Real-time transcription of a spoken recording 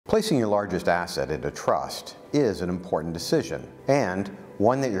Placing your largest asset into trust is an important decision, and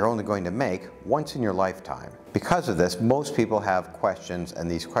one that you're only going to make once in your lifetime. Because of this, most people have questions,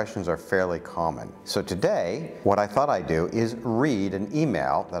 and these questions are fairly common. So today, what I thought I'd do is read an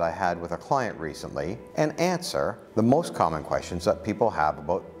email that I had with a client recently and answer the most common questions that people have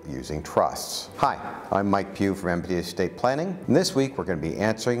about using trusts. Hi, I'm Mike Pugh from MPT Estate Planning, and this week we're going to be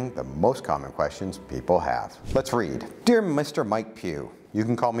answering the most common questions people have. Let's read. Dear Mr. Mike Pugh, you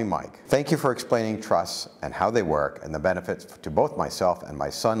can call me Mike. Thank you for explaining trusts and how they work and the benefits to both myself and my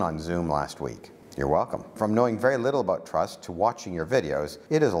son on Zoom last week. You're welcome. From knowing very little about trust to watching your videos,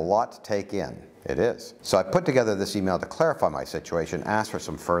 it is a lot to take in. It is. So I put together this email to clarify my situation, ask for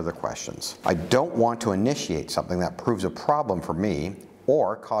some further questions. I don't want to initiate something that proves a problem for me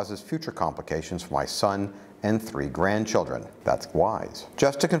or causes future complications for my son and 3 grandchildren. That's wise.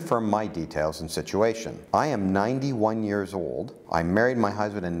 Just to confirm my details and situation, I am 91 years old. I married my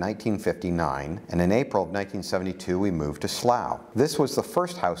husband in 1959, and in April of 1972 we moved to Slough. This was the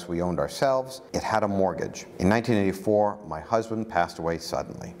first house we owned ourselves. It had a mortgage. In 1984, my husband passed away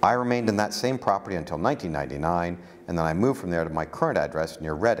suddenly. I remained in that same property until 1999, and then I moved from there to my current address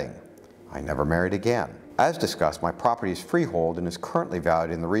near Reading. I never married again. As discussed, my property is freehold and is currently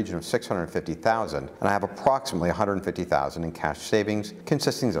valued in the region of $650,000, and I have approximately $150,000 in cash savings,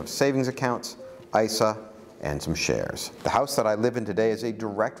 consisting of savings accounts, ISA, and some shares. The house that I live in today is a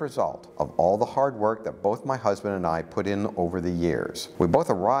direct result of all the hard work that both my husband and I put in over the years. We both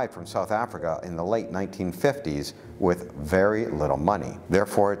arrived from South Africa in the late 1950s with very little money.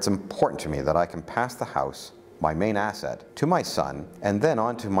 Therefore, it's important to me that I can pass the house, my main asset, to my son and then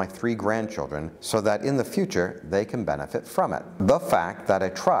on to my 3 grandchildren so that in the future they can benefit from it. The fact that a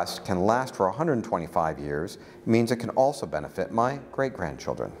trust can last for 125 years means it can also benefit my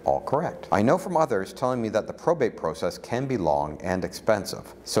great-grandchildren. All correct. I know from others telling me that the probate process can be long and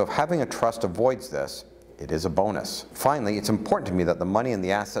expensive. So if having a trust avoids this, it is a bonus. Finally, it's important to me that the money and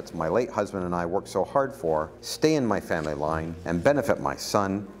the assets my late husband and I worked so hard for stay in my family line and benefit my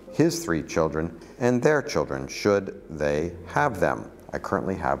son, his 3 children, and their children should they have them. I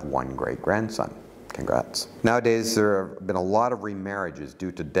currently have 1 great-grandson. Congrats. Nowadays, there have been a lot of remarriages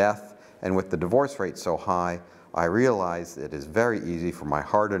due to death, and with the divorce rate so high, I realize it is very easy for my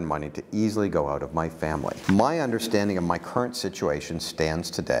hard-earned money to easily go out of my family. My understanding of my current situation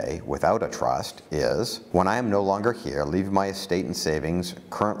stands today without a trust is, when I am no longer here, leaving my estate and savings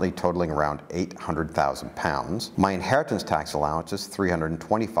currently totaling around £800,000, my inheritance tax allowance is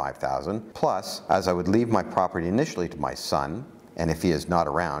 $325,000, plus, as I would leave my property initially to my son, and if he is not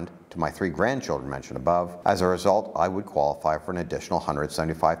around, to my 3 grandchildren mentioned above. As a result, I would qualify for an additional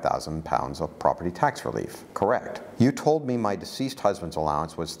 £175,000 of property tax relief. Correct. You told me my deceased husband's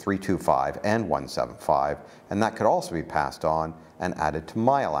allowance was $325,000 and $175,000, and that could also be passed on and added to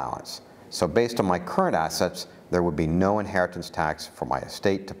my allowance. So based on my current assets, there would be no inheritance tax for my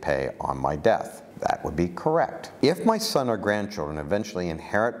estate to pay on my death. That would be correct. If my son or grandchildren eventually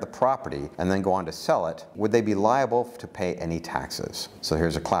inherit the property and then go on to sell it, would they be liable to pay any taxes? So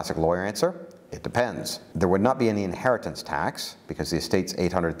here's a classic lawyer answer. It depends. There would not be any inheritance tax because the estate's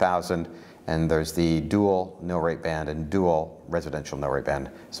 $800,000 and there's the dual no-rate band and dual residential no-rate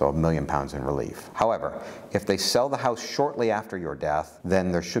band, so £1 million in relief. However, if they sell the house shortly after your death,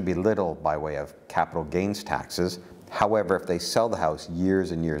 then there should be little by way of capital gains taxes. However, if they sell the house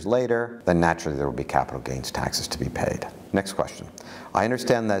years and years later, then naturally there will be capital gains taxes to be paid. Next question. I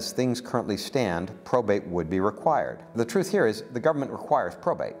understand that as things currently stand, probate would be required. The truth here is the government requires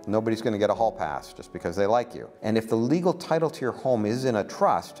probate. Nobody's going to get a hall pass just because they like you. And if the legal title to your home is in a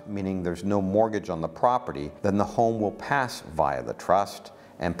trust, meaning there's no mortgage on the property, then the home will pass via the trust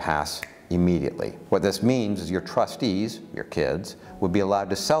and pass immediately. What this means is your trustees, your kids, would be allowed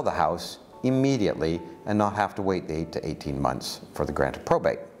to sell the house immediately and not have to wait 8 to 18 months for the grant of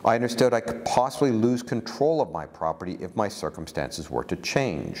probate. I understood I could possibly lose control of my property if my circumstances were to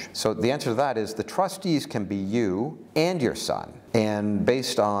change. So the answer to that is the trustees can be you and your son. And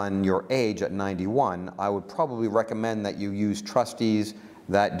based on your age at 91, I would probably recommend that you use trustees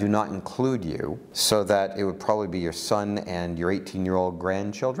that do not include you, so that it would probably be your son and your 18-year-old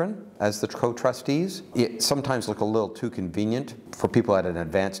grandchildren as the co-trustees. It sometimes looks a little too convenient for people at an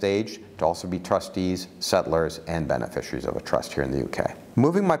advanced age to also be trustees, settlers, and beneficiaries of a trust here in the UK.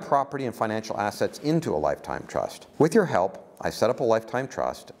 Moving my property and financial assets into a lifetime trust. With your help, I set up a lifetime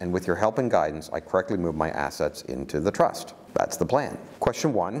trust, and with your help and guidance, I correctly move my assets into the trust. That's the plan.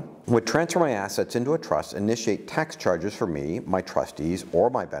 Question 1, would transfer my assets into a trust initiate tax charges for me, my trustees, or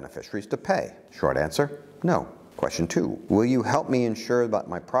my beneficiaries to pay? Short answer, no. Question 2, will you help me ensure that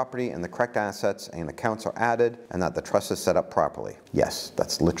my property and the correct assets and accounts are added and that the trust is set up properly? Yes,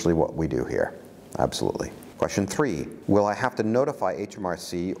 that's literally what we do here. Absolutely. Question 3, will I have to notify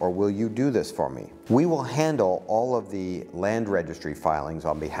HMRC or will you do this for me? We will handle all of the land registry filings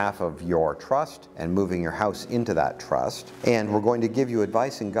on behalf of your trust and moving your house into that trust. And we're going to give you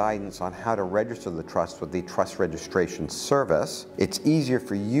advice and guidance on how to register the trust with the Trust Registration Service. It's easier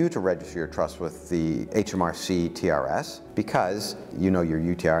for you to register your trust with the HMRC TRS because you know your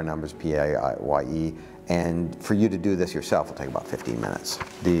UTR numbers, PAYE, and for you to do this yourself will take about 15 minutes.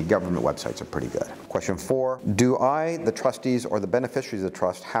 The government websites are pretty good. Question 4, do I, the trustees, or the beneficiaries of the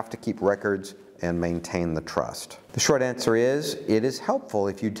trust have to keep records and maintain the trust? The short answer is, it is helpful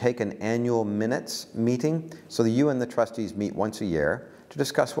if you take an annual minutes meeting so that you and the trustees meet once a year to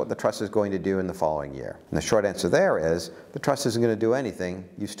discuss what the trust is going to do in the following year. And the short answer there is, the trust isn't going to do anything.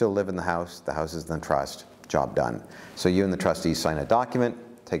 You still live in the house is in the trust, job done. So you and the trustees sign a document,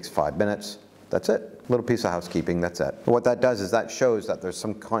 takes 5 minutes, that's it. Little piece of housekeeping, that's it. What that does is that shows that there's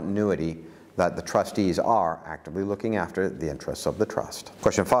some continuity, that the trustees are actively looking after the interests of the trust.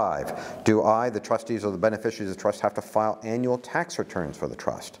 Question 5, do I, the trustees, or the beneficiaries of the trust have to file annual tax returns for the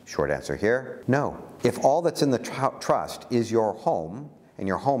trust? Short answer here, no. If all that's in the trust is your home, and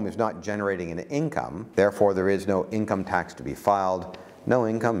your home is not generating an income, therefore there is no income tax to be filed. No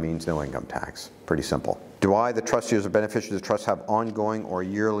income means no income tax. Pretty simple. Do I, the trustees or beneficiaries of the trust, have ongoing or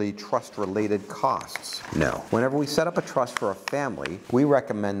yearly trust-related costs? No. Whenever we set up a trust for a family, we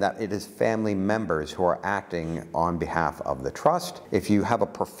recommend that it is family members who are acting on behalf of the trust. If you have a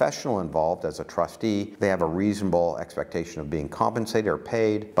professional involved as a trustee, they have a reasonable expectation of being compensated or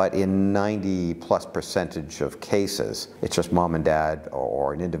paid, but in 90+% of cases, it's just mom and dad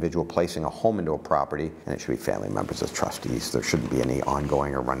or an individual placing a home into a property, and it should be family members as trustees. There shouldn't be any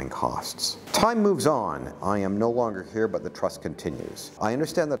ongoing or running costs. Time moves on. I am no longer here, but the trust continues. I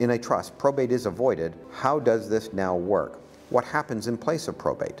understand that in a trust, probate is avoided. How does this now work? What happens in place of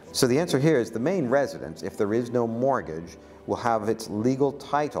probate? So the answer here is the main residence, if there is no mortgage, will have its legal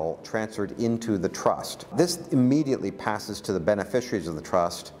title transferred into the trust. This immediately passes to the beneficiaries of the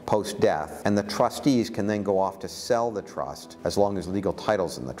trust post-death, and the trustees can then go off to sell the trust as long as legal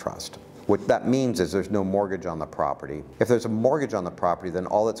title's in the trust. What that means is there's no mortgage on the property. If there's a mortgage on the property, then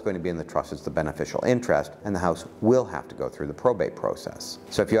all that's going to be in the trust is the beneficial interest, and the house will have to go through the probate process.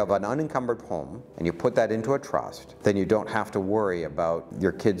 So if you have an unencumbered home and you put that into a trust, then you don't have to worry about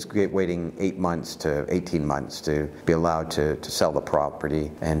your kids waiting 8 months to 18 months to be allowed to sell the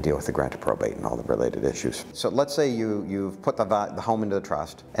property and deal with the grant of probate and all the related issues. So let's say you've put the home into the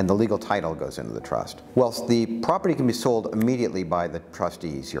trust and the legal title goes into the trust. Well, the property can be sold immediately by the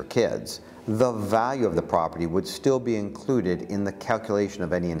trustees, your kids. The value of the property would still be included in the calculation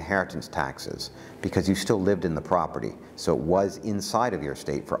of any inheritance taxes because you still lived in the property. So it was inside of your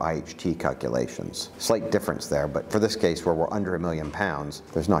estate for IHT calculations. Slight difference there, but for this case where we're under £1 million,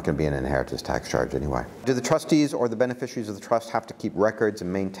 there's not going to be an inheritance tax charge anyway. Do the trustees or the beneficiaries of the trust have to keep records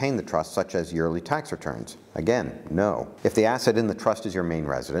and maintain the trust, such as yearly tax returns? Again, no. If the asset in the trust is your main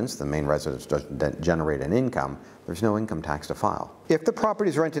residence, the main residence doesn't generate an income, there's no income tax to file. If the property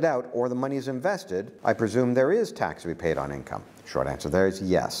is rented out or the money is invested, I presume there is tax to be paid on income. Short answer there is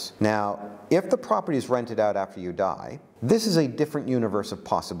yes. Now, if the property is rented out after you die, this is a different universe of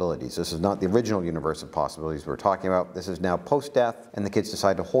possibilities. This is not the original universe of possibilities we're talking about. This is now post-death, and the kids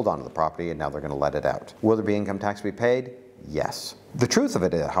decide to hold on to the property, and now they're going to let it out. Will there be income tax to be paid? Yes. The truth of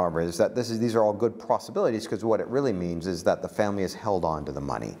it, however, is that these are all good possibilities because what it really means is that the family has held on to the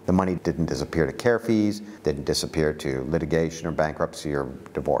money. The money didn't disappear to care fees, didn't disappear to litigation or bankruptcy or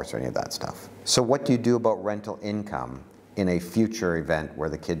divorce or any of that stuff. So what do you do about rental income in a future event where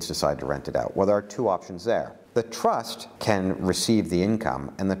the kids decide to rent it out? Well, there are two options there. The trust can receive the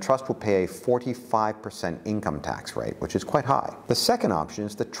income, and the trust will pay a 45% income tax rate, which is quite high. The second option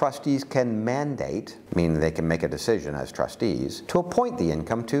is the trustees can mandate, meaning they can make a decision as trustees, to appoint the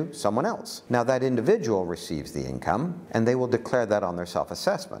income to someone else. Now that individual receives the income, and they will declare that on their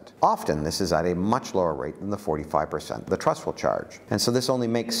self-assessment. Often this is at a much lower rate than the 45% the trust will charge. And so this only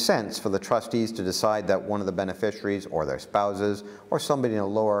makes sense for the trustees to decide that one of the beneficiaries or their spouses or somebody in a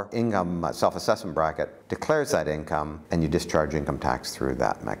lower income self-assessment bracket declares that income, and you discharge income tax through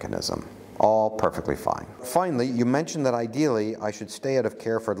that mechanism. All perfectly fine. Finally, you mentioned that ideally I should stay out of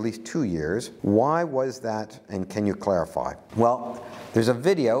care for at least 2 years. Why was that, and can you clarify? Well, there's a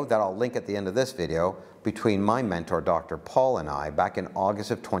video that I'll link at the end of this video between my mentor, Dr. Paul, and I back in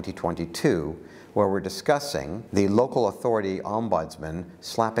August of 2022, where we're discussing the local authority ombudsman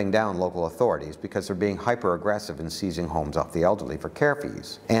slapping down local authorities because they're being hyper-aggressive in seizing homes off the elderly for care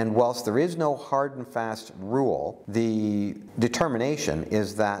fees. And whilst there is no hard and fast rule, the determination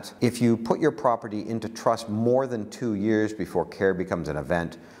is that if you put your property into trust more than 2 years before care becomes an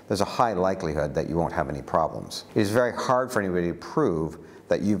event, there's a high likelihood that you won't have any problems. It is very hard for anybody to prove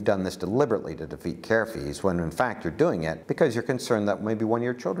that you've done this deliberately to defeat care fees, when in fact you're doing it because you're concerned that maybe one of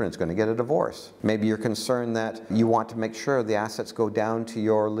your children is going to get a divorce. Maybe you're concerned that you want to make sure the assets go down to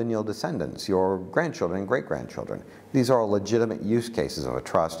your lineal descendants, your grandchildren and great-grandchildren. These are all legitimate use cases of a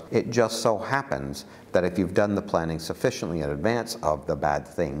trust. It just so happens that if you've done the planning sufficiently in advance of the bad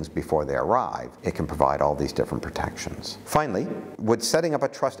things before they arrive, it can provide all these different protections. Finally, would setting up a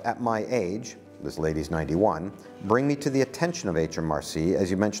trust at my age, this lady's 91, bring me to the attention of HMRC,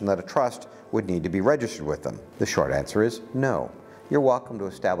 as you mentioned that a trust would need to be registered with them? The short answer is no. You're welcome to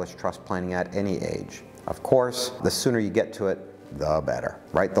establish trust planning at any age. Of course, the sooner you get to it, the better,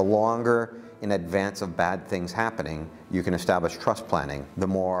 right? The longer in advance of bad things happening you can establish trust planning, the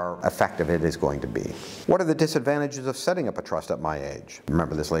more effective it is going to be. What are the disadvantages of setting up a trust at my age?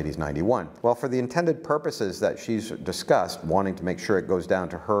 Remember, this lady's 91. Well, for the intended purposes that she's discussed, wanting to make sure it goes down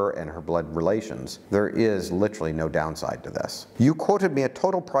to her and her blood relations, there is literally no downside to this. You quoted me a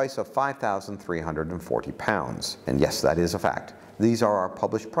total price of £5,340, and yes, that is a fact. These are our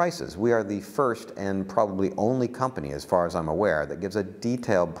published prices. We are the first and probably only company, as far as I'm aware, that gives a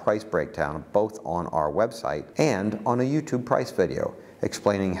detailed price breakdown both on our website and on a YouTube price video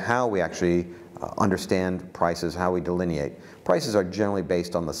explaining how we actually understand prices, how we delineate. Prices are generally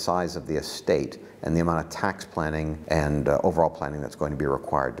based on the size of the estate and the amount of tax planning and overall planning that's going to be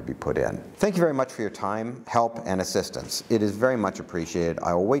required to be put in. Thank you very much for your time, help, and assistance. It is very much appreciated.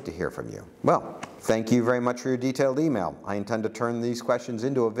 I will wait to hear from you. Well, thank you very much for your detailed email. I intend to turn these questions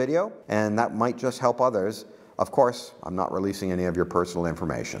into a video, and that might just help others. Of course, I'm not releasing any of your personal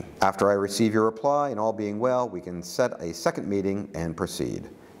information. After I receive your reply, and all being well, we can set a second meeting and proceed.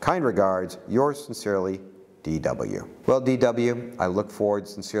 Kind regards, yours sincerely, DW. Well, DW, I look forward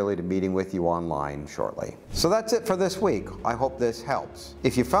sincerely to meeting with you online shortly. So that's it for this week. I hope this helps.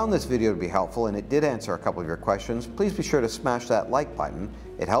 If you found this video to be helpful and it did answer a couple of your questions, please be sure to smash that like button.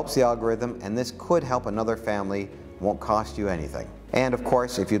 It helps the algorithm, and this could help another family. Won't cost you anything. And of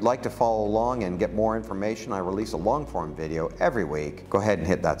course, if you'd like to follow along and get more information, I release a long form video every week. Go ahead and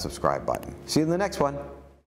hit that subscribe button. See you in the next one.